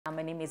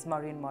My name is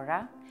Maureen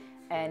Mora,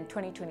 and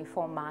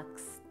 2024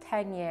 marks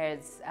 10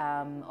 years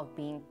of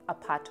being a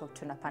part of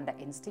Tunapanda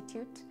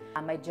Institute.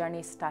 My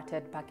journey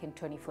started back in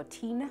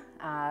 2014.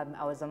 I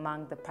was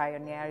among the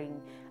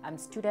pioneering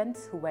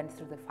students who went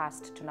through the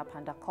first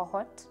Tunapanda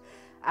cohort,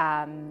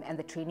 and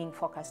the training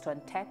focused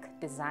on tech,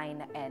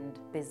 design, and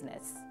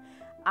business.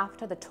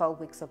 After the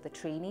 12 weeks of the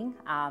training,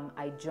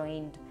 I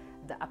joined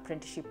the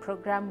apprenticeship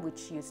program,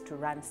 which used to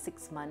run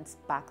 6 months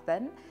back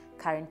then.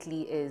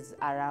 Currently is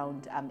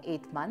around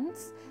 8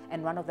 months.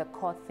 And one of the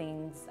core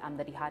things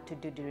that you had to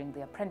do during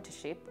the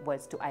apprenticeship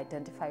was to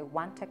identify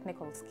one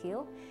technical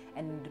skill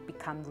and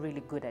become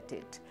really good at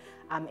it.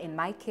 In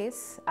my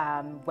case,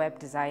 web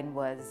design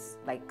was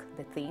like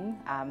the thing.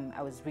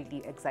 I was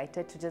really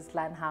excited to just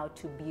learn how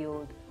to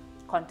build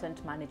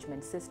content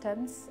management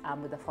systems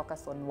with a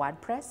focus on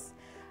WordPress.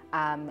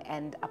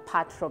 And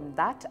apart from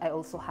that, I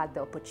also had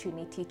the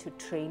opportunity to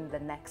train the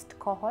next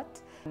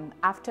cohort.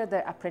 After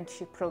the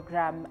apprenticeship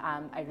program,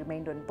 I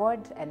remained on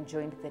board and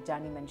joined the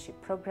journeymanship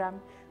program,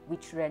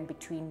 which ran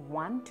between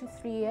 1 to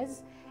 3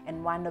 years.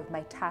 And one of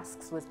my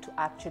tasks was to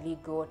actually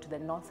go to the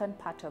northern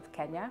part of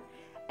Kenya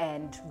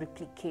and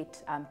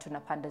replicate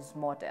Tunapanda's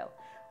model.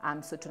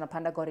 So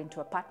Tunapanda got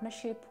into a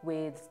partnership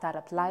with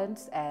Startup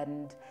Lions,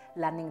 and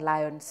Learning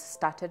Lions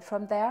started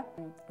from there.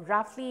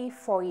 Roughly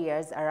 4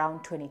 years,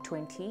 around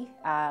 2020,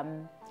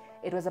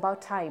 it was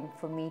about time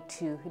for me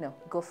to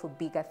go for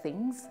bigger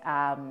things.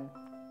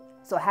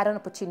 So I had an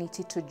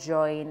opportunity to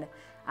join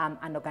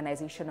an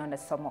organization known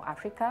as Somo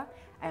Africa.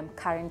 I'm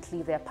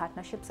currently their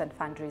partnerships and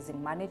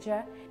fundraising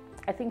manager.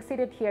 I think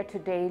seated here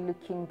today,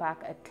 looking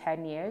back at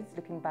 10 years,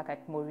 looking back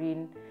at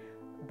Maureen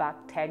back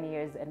 10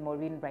 years and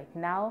Maureen right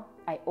now,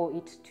 I owe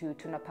it to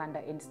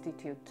Tunapanda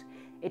Institute.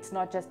 It's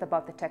not just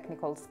about the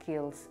technical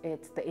skills,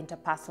 it's the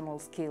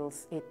interpersonal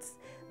skills, it's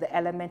the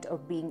element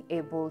of being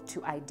able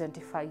to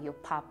identify your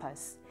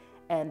purpose.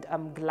 And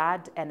I'm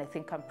glad, and I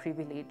think I'm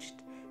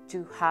privileged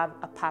to have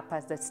a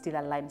purpose that still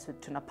aligns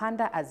with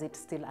Tunapanda as it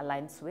still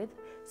aligns with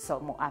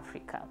Somo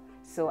Africa.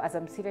 So as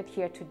I'm seated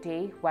here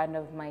today, one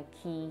of my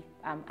key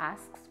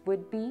asks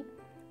would be,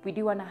 we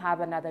do want to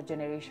have another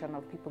generation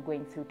of people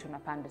going through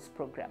Tunapanda's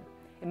program.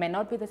 It may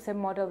not be the same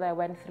model that I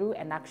went through,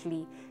 and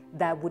actually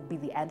that would be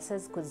the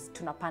answers, because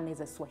Tunapanda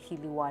is a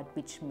Swahili word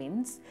which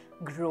means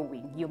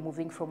growing. You're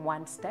moving from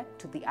one step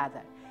to the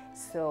other.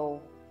 So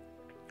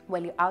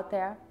while you're out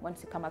there,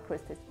 once you come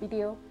across this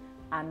video,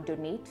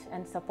 donate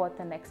and support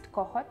the next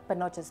cohort, but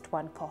not just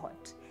one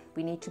cohort.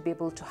 We need to be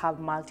able to have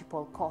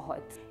multiple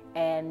cohorts.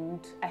 And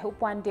I hope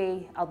one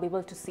day I'll be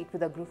able to sit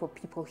with a group of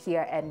people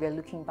here and we're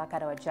looking back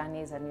at our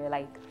journeys and we're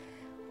like,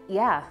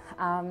 yeah,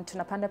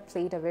 Tunapanda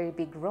played a very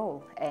big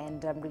role,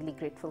 and I'm really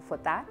grateful for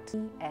that.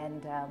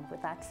 And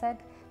with that said,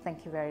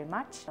 thank you very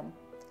much.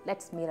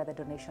 Let's meet at the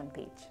donation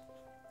page.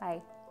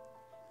 Bye.